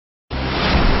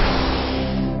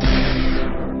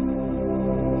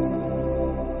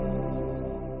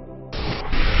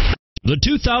The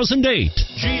 2008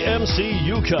 GMC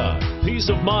Yukon. Peace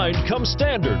of mind comes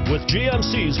standard with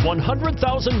GMC's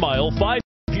 100,000-mile,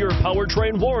 5-year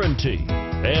powertrain warranty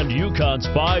and Yukon's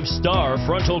 5-star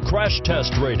frontal crash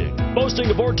test rating. Boasting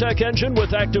a Vortec engine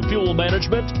with active fuel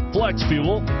management, flex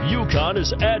fuel, Yukon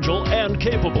is agile and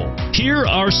capable. Here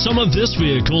are some of this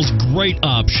vehicle's great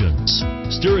options: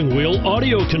 steering wheel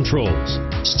audio controls,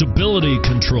 stability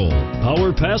control, power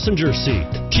passenger seat,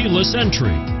 keyless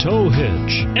entry, tow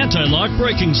hitch, anti-lock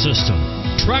braking system,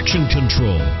 traction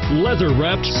control,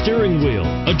 leather-wrapped steering wheel,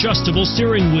 adjustable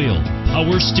steering wheel,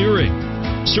 power steering.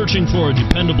 Searching for a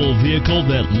dependable vehicle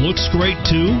that looks great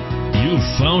too? You've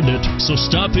found it, so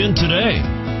stop in today.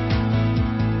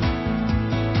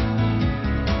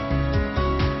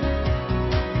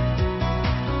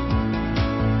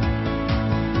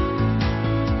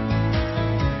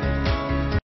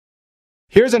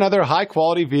 Here's another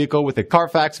high-quality vehicle with a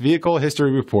Carfax Vehicle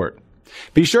History Report.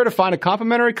 Be sure to find a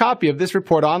complimentary copy of this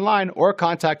report online or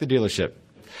contact the dealership.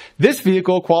 This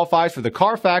vehicle qualifies for the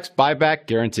Carfax Buyback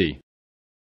Guarantee.